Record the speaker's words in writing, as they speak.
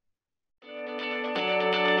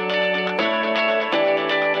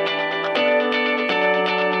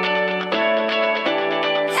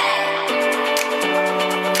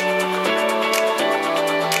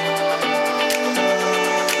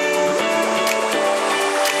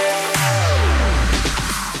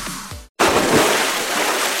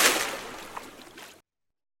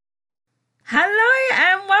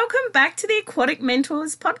to the Aquatic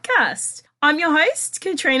Mentors podcast. I'm your host,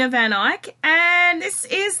 Katrina Van Eyck, and this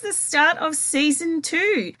is the start of Season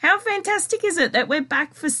 2. How fantastic is it that we're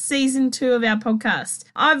back for Season 2 of our podcast?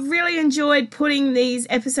 I've really enjoyed putting these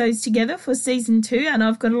episodes together for Season 2, and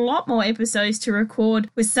I've got a lot more episodes to record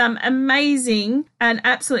with some amazing and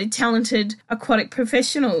absolutely talented aquatic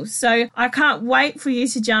professionals. So I can't wait for you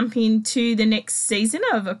to jump into the next season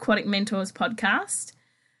of Aquatic Mentors podcast.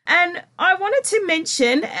 And I wanted to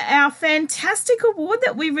mention our fantastic award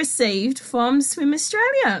that we received from Swim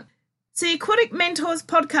Australia. So the Aquatic Mentors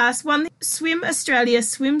podcast won the Swim Australia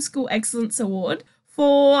Swim School Excellence Award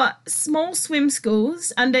for small swim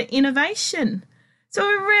schools under innovation. So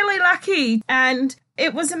we're really lucky, and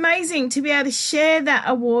it was amazing to be able to share that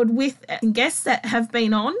award with guests that have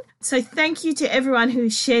been on. So thank you to everyone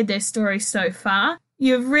who's shared their story so far.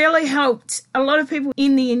 You've really helped a lot of people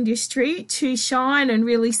in the industry to shine and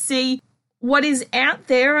really see what is out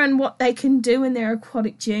there and what they can do in their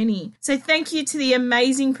aquatic journey. So thank you to the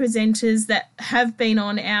amazing presenters that have been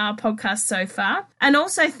on our podcast so far. And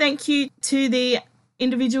also thank you to the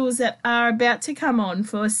individuals that are about to come on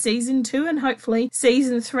for Season 2 and hopefully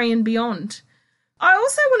Season 3 and beyond. I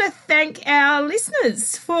also want to thank our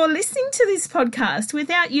listeners for listening to this podcast.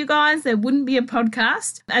 Without you guys, there wouldn't be a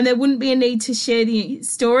podcast and there wouldn't be a need to share the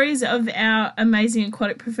stories of our amazing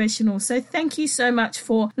aquatic professionals. So thank you so much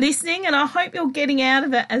for listening, and I hope you're getting out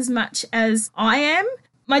of it as much as I am.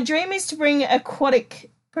 My dream is to bring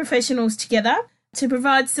aquatic professionals together to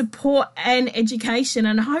provide support and education,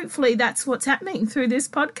 and hopefully that's what's happening through this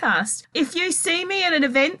podcast. If you see me at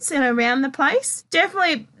events and around the place,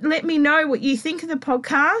 definitely let me know what you think of the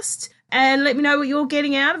podcast and let me know what you're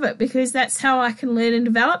getting out of it, because that's how I can learn and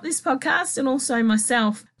develop this podcast, and also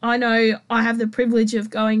myself. I know I have the privilege of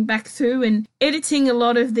going back through and editing a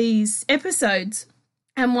lot of these episodes.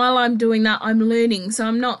 And while I'm doing that, I'm learning. So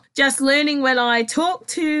I'm not just learning when I talk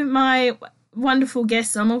to my wonderful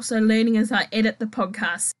guests, I'm also learning as I edit the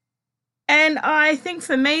podcast. And I think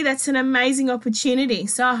for me, that's an amazing opportunity.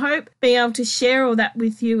 So I hope being able to share all that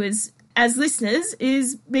with you as listeners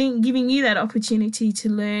is giving you that opportunity to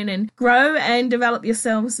learn and grow and develop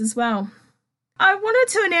yourselves as well. I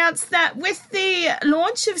wanted to announce that with the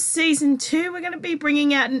launch of Season 2, we're going to be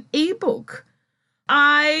bringing out an ebook.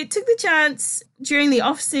 I took the chance during the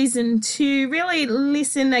off-season to really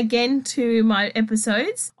listen again to my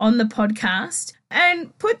episodes on the podcast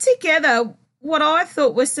and put together what I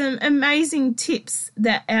thought were some amazing tips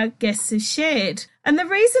that our guests have shared. And the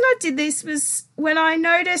reason I did this was when I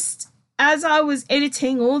noticed, as I was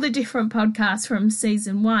editing all the different podcasts from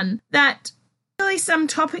Season 1, that really some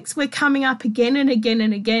topics were coming up again and again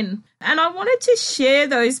and again. And I wanted to share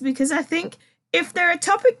those because I think if they're a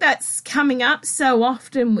topic that's coming up so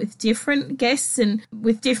often with different guests and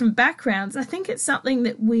with different backgrounds, I think it's something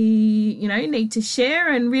that we, need to share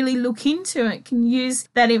and really look into. It can use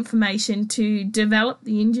that information to develop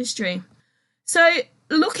the industry. So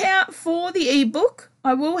look out for the ebook.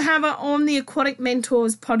 I will have it on the Aquatic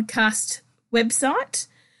Mentors podcast website.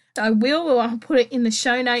 I'll put it in the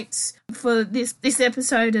show notes for this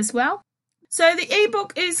episode as well. So the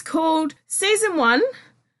ebook is called Season 1,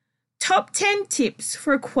 Top 10 Tips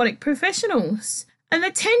for Aquatic Professionals. And the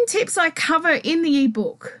 10 tips I cover in the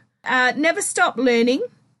ebook are: never stop learning,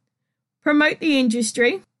 promote the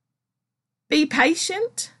industry, be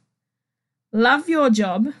patient, love your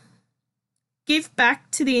job, give back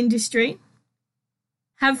to the industry,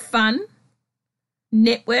 have fun,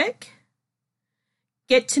 network,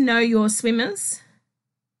 get to know your swimmers,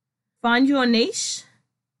 find your niche,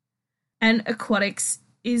 and aquatics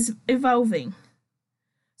is evolving.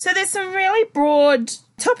 So there's some really broad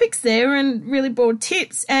topics there and really broad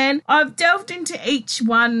tips, and I've delved into each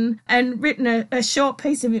one and written a short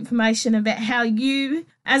piece of information about how you,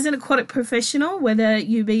 as an aquatic professional, whether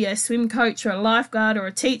you be a swim coach or a lifeguard or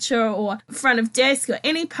a teacher or front of desk or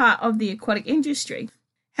any part of the aquatic industry,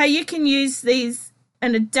 how you can use these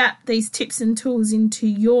and adapt these tips and tools into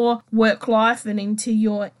your work life and into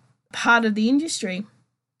your part of the industry.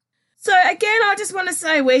 So again, I just want to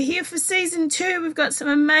say we're here for Season 2. We've got some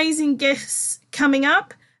amazing guests coming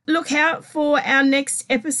up. Look out for our next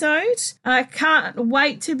episode. I can't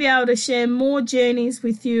wait to be able to share more journeys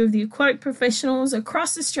with you of the aquatic professionals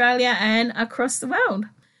across Australia and across the world.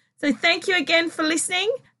 So thank you again for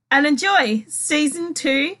listening and enjoy Season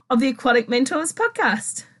 2 of the Aquatic Mentors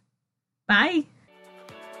podcast. Bye.